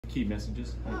key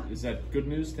messages. Is that good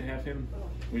news to have him?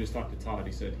 We just talked to Todd.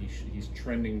 He said he's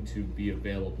trending to be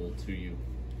available to you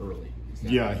early.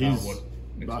 Yeah,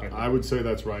 I would say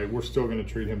that's right. We're still going to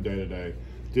treat him day to day.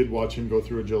 Did watch him go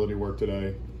through agility work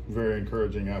today. Very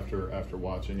encouraging after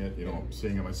watching it. You know,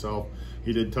 seeing it myself.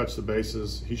 He did touch the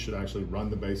bases. He should actually run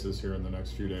the bases here in the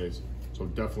next few days. So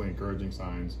definitely encouraging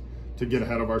signs. To get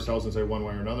ahead of ourselves and say one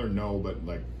way or another, no, but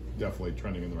like definitely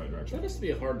trending in the right direction. That has to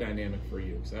be a hard dynamic for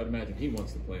you, because I'd imagine he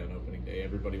wants to play on opening day.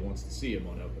 Everybody wants to see him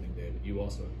on opening day, but you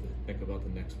also have to think about the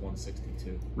next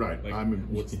 162. Right. Like,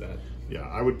 what's that? Yeah,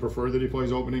 I would prefer that he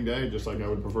plays opening day, just like I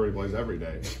would prefer he plays every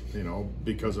day, you know,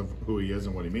 because of who he is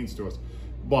and what he means to us.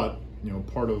 But, you know,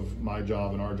 part of my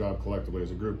job and our job collectively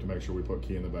as a group to make sure we put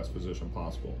Key in the best position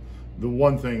possible. The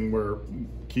one thing where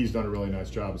Key's done a really nice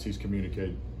job is he's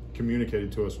communicated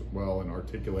to us well and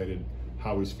articulated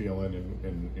how he's feeling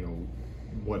and you know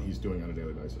what he's doing on a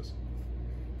daily basis.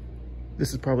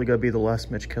 This is probably going to be the last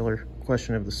Mitch Keller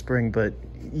question of the spring, but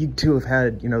you two have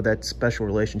had, you know, that special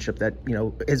relationship that, you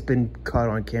know, has been caught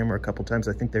on camera a couple times.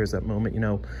 I think there's that moment, you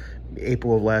know,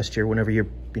 April of last year, whenever you're,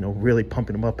 you know, really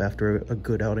pumping him up after a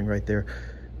good outing right there.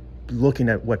 Looking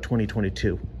at what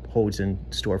 2022 holds in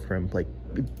store for him, like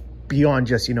beyond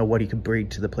just, you know, what he could bring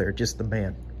to the player, just the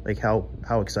man. Like how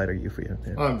excited are you for you?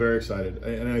 Yeah. I'm very excited,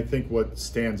 and I think what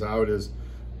stands out is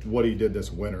what he did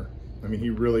this winter. I mean,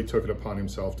 he really took it upon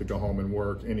himself to go home and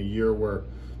work in a year where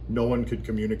no one could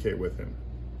communicate with him.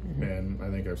 And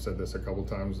I think I've said this a couple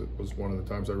times. It was one of the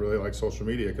times I really liked social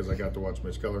media because I got to watch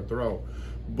Mitch Keller throw.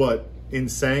 But in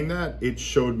saying that, it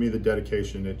showed me the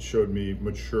dedication. It showed me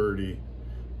maturity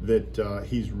that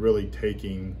he's really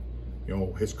taking, you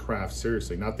know, his craft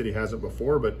seriously. Not that he hasn't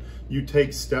before, but you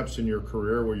take steps in your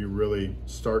career where you really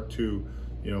start to,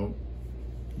 you know,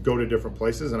 go to different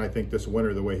places. And I think this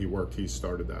winter, the way he worked, he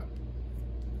started that.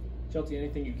 Chelsea,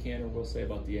 anything you can or will say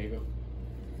about Diego?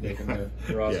 Making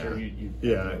the roster?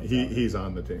 He's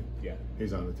on the team. Yeah.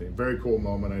 He's on the team. Very cool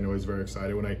moment. I know he's very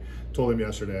excited. When I told him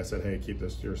yesterday, I said, hey, keep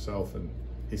this to yourself. And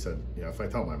he said, yeah, if I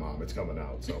tell my mom, it's coming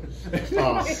out. So,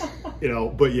 you know,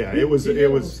 but yeah, it was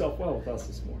himself well with us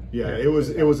this morning. Yeah, it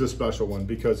was a special one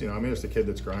because, you know, I mean, it's a kid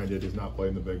that's grinded. He's not played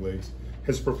in the big leagues.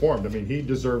 Has performed. I mean, he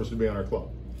deserves to be on our club.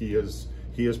 He has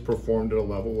performed at a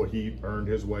level where he earned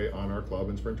his way on our club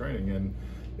in spring training, and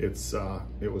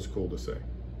it was cool to see.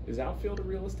 Is outfield a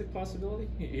realistic possibility?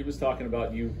 He was talking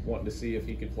about you wanting to see if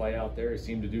he could play out there. He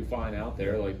seemed to do fine out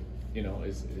there. Like, you know,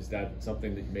 is that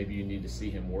something that maybe you need to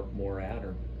see him work more at,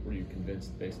 or were you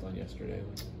convinced based on yesterday?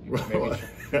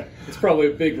 It's probably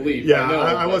a big leap. Yeah,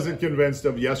 I wasn't convinced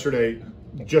of yesterday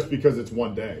just because it's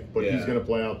one day, but he's going to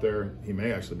play out there. He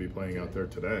may actually be playing out there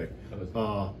today.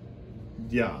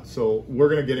 Yeah, so we're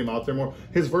going to get him out there more.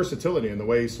 His versatility and the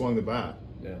way he swung the bat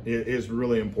is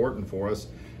really important for us.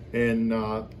 And,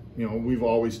 you know, we've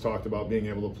always talked about being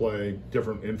able to play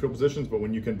different infield positions, but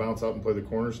when you can bounce out and play the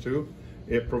corners too,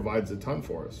 it provides a ton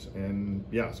for us. And,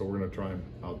 yeah, so we're going to try him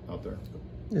out there.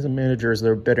 As a manager, is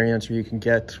there a better answer you can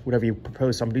get? Whatever you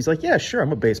propose, somebody's like, yeah, sure,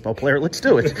 I'm a baseball player. Let's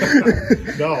do it.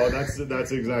 No,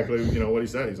 that's exactly, you know, what he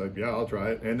said. He's like, yeah, I'll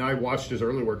try it. And I watched his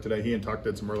early work today. He and Tuck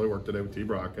did some early work today with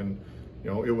T-Brock, and, you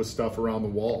know, it was stuff around the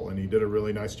wall, and he did a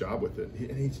really nice job with it.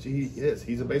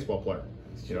 He's a baseball player.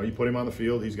 You know, you put him on the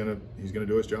field, he's gonna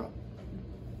do his job.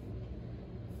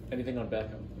 Anything on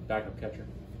backup catcher?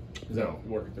 No.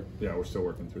 Working through? Yeah, we're still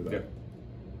working through that. Yeah.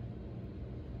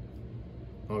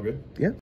 All good? Yeah.